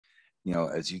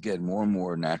as you get more and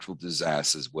more natural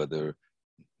disasters, whether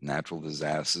natural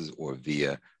disasters or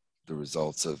via the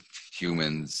results of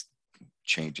humans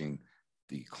changing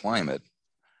the climate,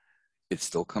 it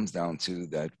still comes down to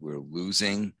that we're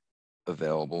losing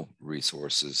available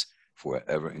resources for an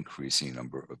ever increasing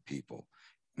number of people.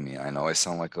 I mean, I know I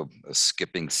sound like a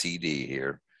skipping CD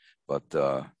here, but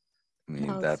No,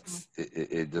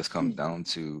 it just comes down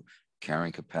to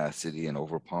carrying capacity and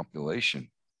overpopulation.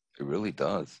 It really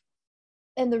does.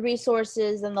 and the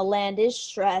resources and the land is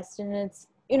stressed, and it's,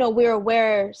 we're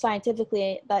aware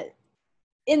scientifically that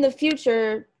in the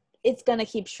future it's going to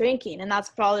keep shrinking, and that's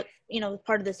probably,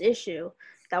 part of this issue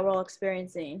that we're all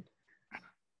experiencing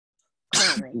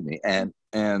currently.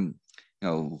 And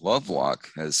Lovelock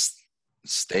has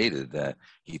stated that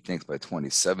he thinks by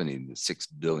 2070 the 6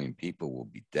 billion people will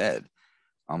be dead.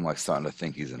 I'm like starting to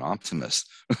think he's an optimist.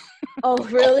 Oh,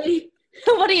 really?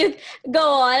 What do you go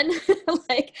on?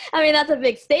 Like, I mean, that's a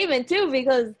big statement too,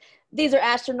 because these are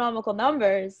astronomical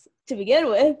numbers to begin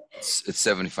with. It's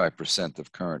 75%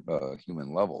 of current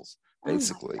human levels, Oh my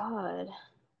basically. God. Because we're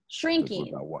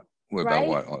Shrinking, about what? We're about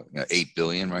right? what? 8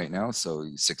 billion right now. So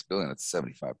 6 billion, that's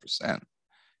 75%.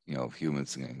 If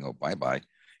humans can go bye-bye,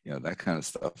 that kind of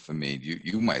stuff. I mean,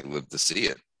 you might live to see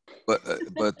it. But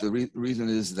the reason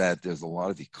is that there's a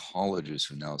lot of ecologists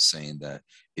who are now saying that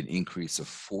an increase of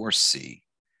 4C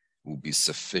will be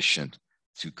sufficient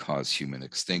to cause human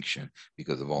extinction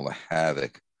because of all the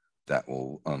havoc that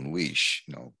will unleash,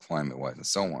 climate-wise and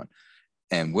so on.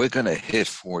 And we're going to hit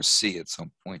 4C at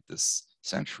some point this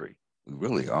century. We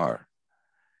really are.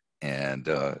 And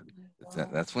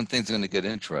that's when things are going to get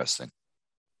interesting.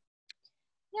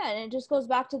 Yeah, and it just goes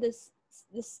back to this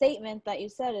statement that you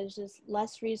said, is just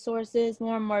less resources,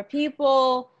 more and more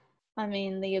people. I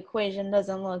mean, the equation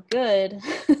doesn't look good.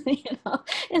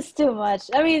 It's too much.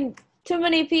 I mean, too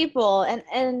many people,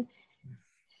 and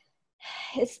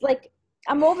it's like,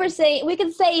 I'm oversaying. We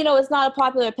can say, it's not a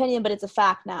popular opinion, but it's a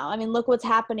fact now. I mean, look what's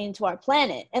happening to our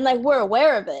planet, and like, we're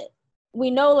aware of it.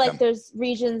 We know, like, there's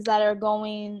regions that are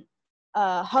going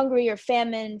hungry or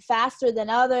famine faster than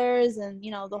others, and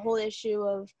the whole issue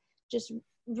of just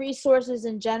resources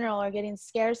in general are getting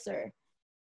scarcer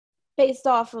based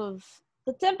off of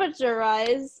the temperature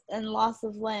rise and loss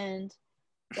of land.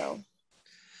 So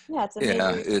yeah, it's a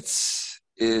major. It's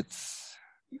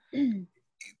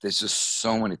there's just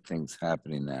so many things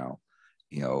happening now,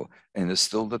 and there's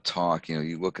still the talk.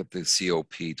 You look at the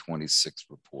COP26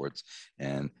 reports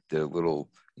and the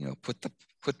little, put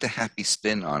the happy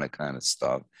spin on it kind of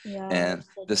stuff. Yeah, and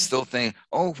they're still thinking,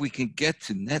 oh, if we can get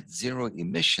to net zero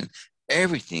emission,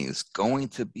 everything is going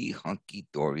to be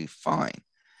hunky-dory fine.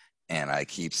 And I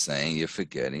keep saying, you're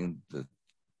forgetting the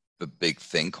big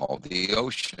thing called the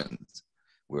oceans.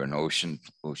 We're an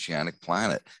oceanic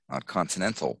planet, not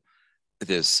continental.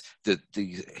 The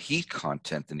heat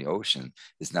content in the ocean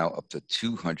is now up to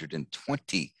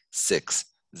 226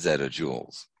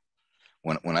 zettajoules.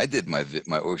 When I did my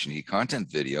ocean heat content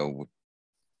video,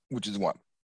 which is what,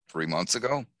 3 months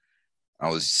ago, I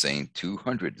was saying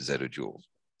 200 zettajoules.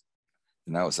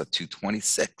 And now it's at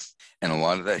 226. And a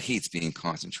lot of that heat's being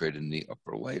concentrated in the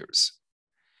upper layers.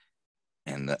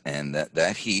 And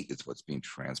that heat is what's being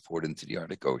transported into the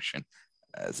Arctic Ocean,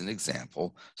 as an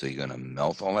example. So you're going to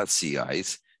melt all that sea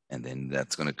ice, and then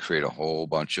that's going to create a whole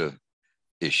bunch of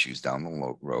issues down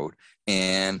the road.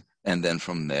 And then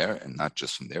from there, and not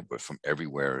just from there, but from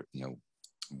everywhere,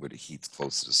 where the heat's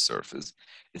close to the surface,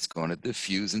 it's going to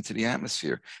diffuse into the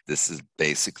atmosphere. This is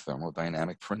basic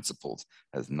thermodynamic principles.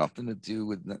 It has nothing to do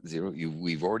with net zero.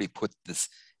 We've already put this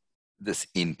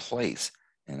in place,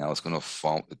 and now it's going to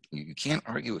fall. You can't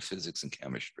argue with physics and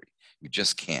chemistry. You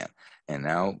just can't. And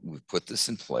now we've put this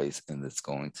in place, and it's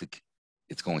going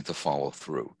to follow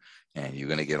through. And you're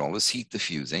going to get all this heat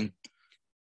diffusing,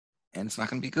 and it's not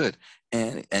going to be good.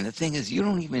 And the thing is, you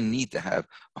don't even need to have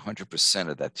 100%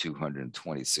 of that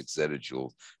 226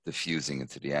 zettajoules diffusing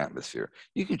into the atmosphere.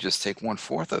 You can just take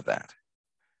 1/4 of that,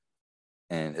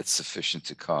 and it's sufficient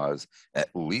to cause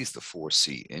at least a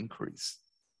 4C increase.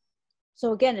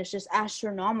 So again, it's just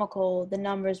astronomical, the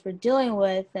numbers we're dealing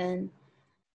with. And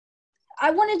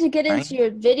I wanted to get into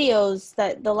your videos,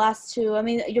 that the last two. I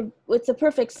mean, it's a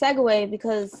perfect segue,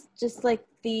 because just like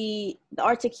the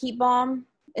Arctic heat bomb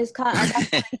is kind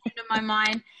of came to my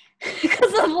mind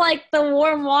because of like the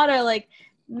warm water like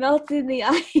melting the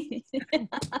ice.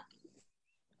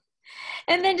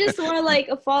 And then just more like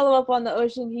a follow-up on the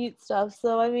ocean heat stuff.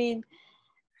 So I mean,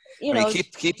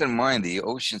 keep in mind, the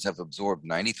oceans have absorbed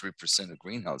 93% of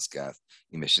greenhouse gas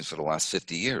emissions for the last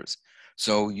 50 years.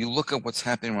 So you look at what's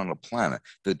happening on the planet,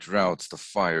 the droughts, the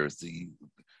fires, the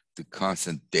the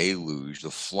constant deluge,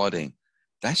 the flooding,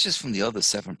 that's just from the other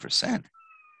 7%.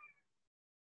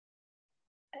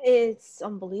 It's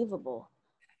unbelievable.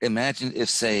 Imagine if,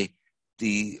 say,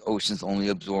 the oceans only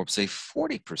absorb, say,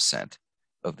 40%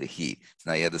 of the heat.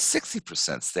 Now you have the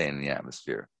 60% staying in the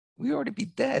atmosphere. We already be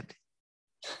dead.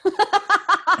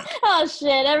 Oh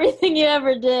shit, everything you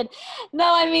ever did.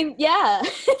 No, I mean, yeah,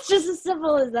 it's just as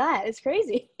simple as that. It's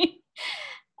crazy.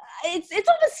 It's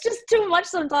almost just too much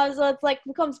sometimes, so it's like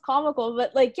becomes comical,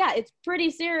 but like, yeah, it's pretty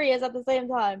serious at the same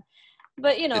time.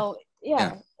 But you It, know,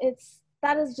 yeah. yeah, it's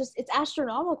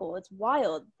astronomical. It's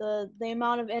wild, the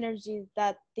amount of energy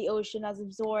that the ocean has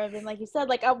absorbed. And like you said,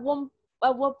 like at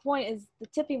what point is the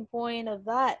tipping point of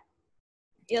that?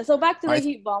 Yeah, so back to the I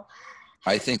heat bomb.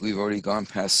 I think we've already gone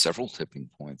past several tipping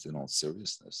points in all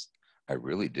seriousness. I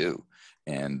really do.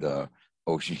 And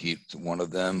ocean heat is one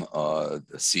of them.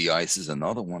 The sea ice is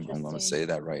another one. I'm going to Interesting. say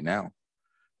that right now.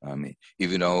 I mean,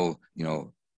 even though,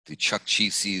 the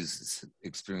Chukchi Seas is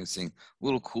experiencing a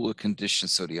little cooler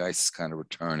conditions, so the ice is kind of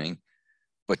returning.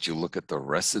 But you look at the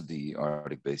rest of the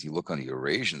Arctic base, you look on the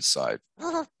Eurasian side,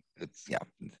 it's, yeah,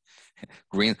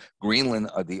 Greenland,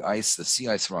 the sea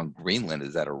ice around Greenland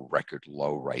is at a record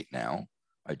low right now.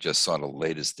 I just saw the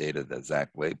latest data that Zach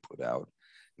Wade put out.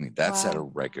 I mean, that's at a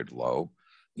Wow. record low.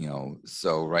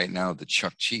 So right now the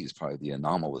Chukchi is probably the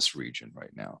anomalous region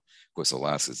right now. Of course,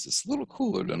 Alaska is just a little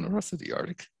cooler than the rest of the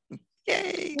Arctic.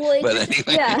 Yay! Well, it But just,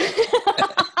 anyway, yeah.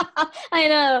 I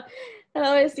know. That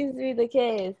always seems to be the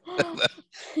case.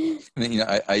 I mean,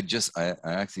 I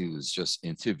actually was just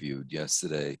interviewed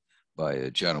yesterday by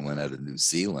a gentleman out of New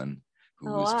Zealand who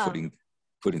Oh, was wow.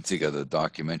 putting together a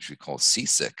documentary called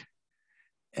Seasick,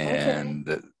 Okay.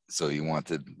 and so he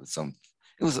wanted some.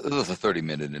 It was a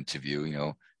 30-minute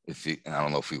interview. If he, I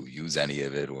don't know if he'll use any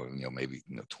of it, or maybe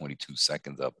 22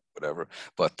 seconds up, whatever.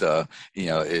 But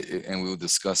and we were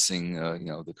discussing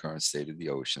the current state of the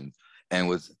ocean, and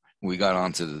we got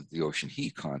onto the ocean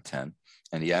heat content,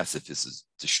 and he asked if this is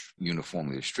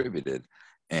uniformly distributed,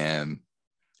 and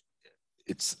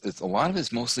it's a lot of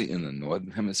it's mostly in the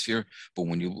northern hemisphere. But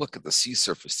when you look at the sea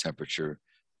surface temperature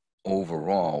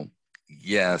overall,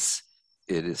 yes,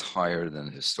 it is higher than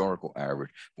the historical average.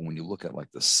 But when you look at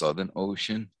like the Southern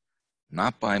Ocean,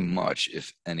 not by much,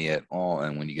 if any at all.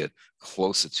 And when you get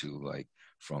closer to like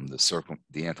from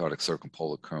the Antarctic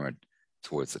circumpolar current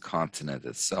towards the continent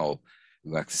itself,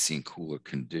 we've actually seen cooler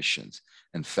conditions.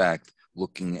 In fact,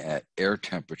 looking at air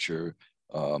temperature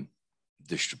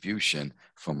distribution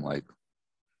from like,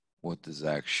 what does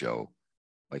that show?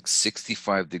 Like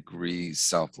 65 degrees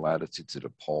south latitude to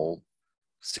the pole,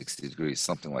 60 degrees,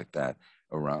 something like that,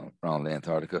 around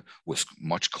Antarctica, was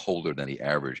much colder than the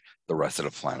average. The rest of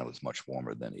the planet was much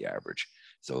warmer than the average.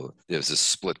 So there's this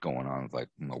split going on. Like,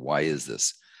 why is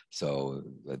this? So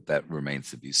that remains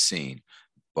to be seen.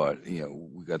 But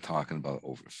we got talking about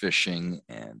overfishing,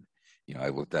 and I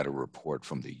looked at a report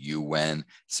from the UN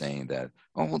saying that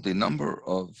the number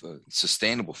of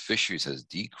sustainable fisheries has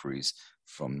decreased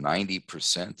from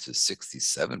 90% to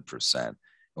 67%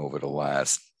 over the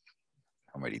last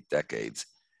how many decades.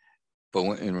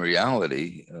 But in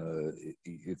reality,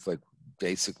 it's like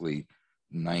basically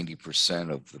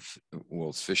 90% of the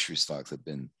world's fishery stocks have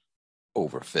been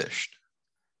overfished.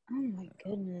 Oh my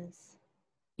goodness.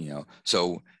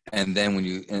 So, and then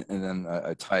and then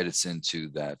I tied this into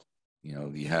that,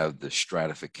 you have the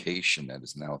stratification that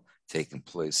is now taking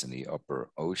place in the upper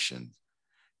ocean,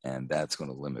 and that's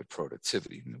going to limit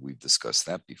productivity. And we've discussed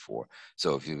that before.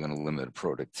 So if you're going to limit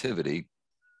productivity,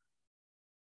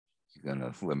 you're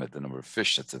going to limit the number of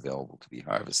fish that's available to be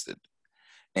harvested.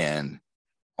 And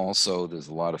also, there's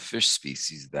a lot of fish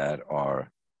species that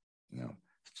are,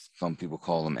 some people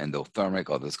call them endothermic,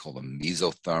 others call them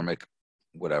mesothermic,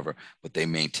 whatever, but they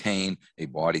maintain a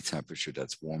body temperature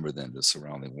that's warmer than the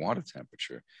surrounding water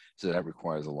temperature. So that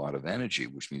requires a lot of energy,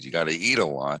 which means you got to eat a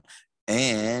lot,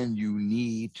 and you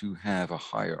need to have a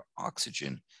higher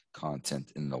oxygen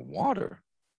content in the water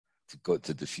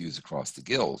to diffuse across the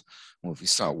gills. Well, if you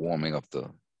start warming up the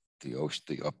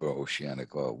upper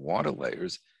oceanic water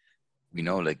layers, we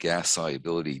know that gas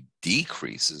solubility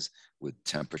decreases with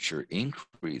temperature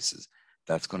increases.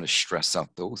 That's going to stress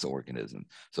out those organisms.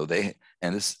 So this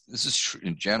is true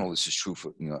in general. This is true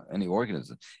for any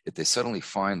organism. If they suddenly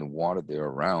find the water they're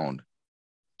around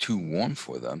too warm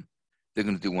for them, they're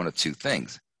going to do one of two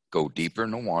things: go deeper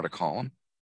in the water column,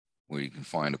 where you can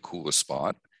find a cooler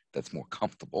spot that's more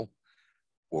comfortable,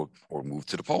 or move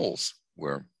to the poles,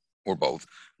 or both,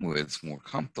 where it's more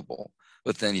comfortable.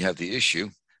 But then you have the issue.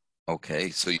 Okay,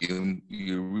 so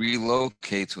you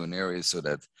relocate to an area so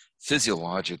that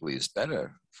physiologically is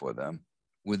better for them.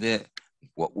 With it,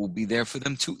 what will be there for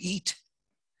them to eat?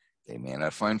 They may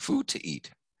not find food to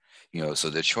eat. So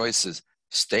the choice is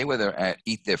stay where they're at,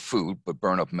 eat their food, but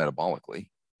burn up metabolically,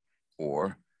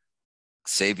 or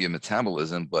save your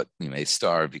metabolism, but you may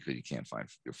starve because you can't find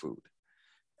your food.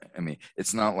 I mean,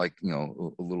 it's not like, a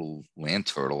little land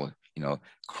turtle,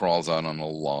 crawls out on a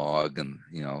log and,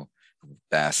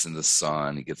 basks in the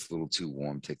sun. He gets a little too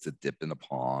warm, takes a dip in the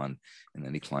pond, and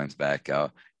then he climbs back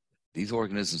out. These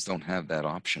organisms don't have that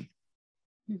option.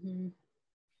 Mm-hmm.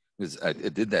 Because I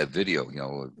did that video,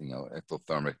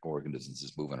 ectothermic organisms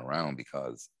just moving around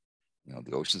because,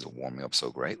 the oceans are warming up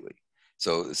so greatly.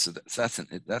 So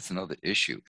that's another issue.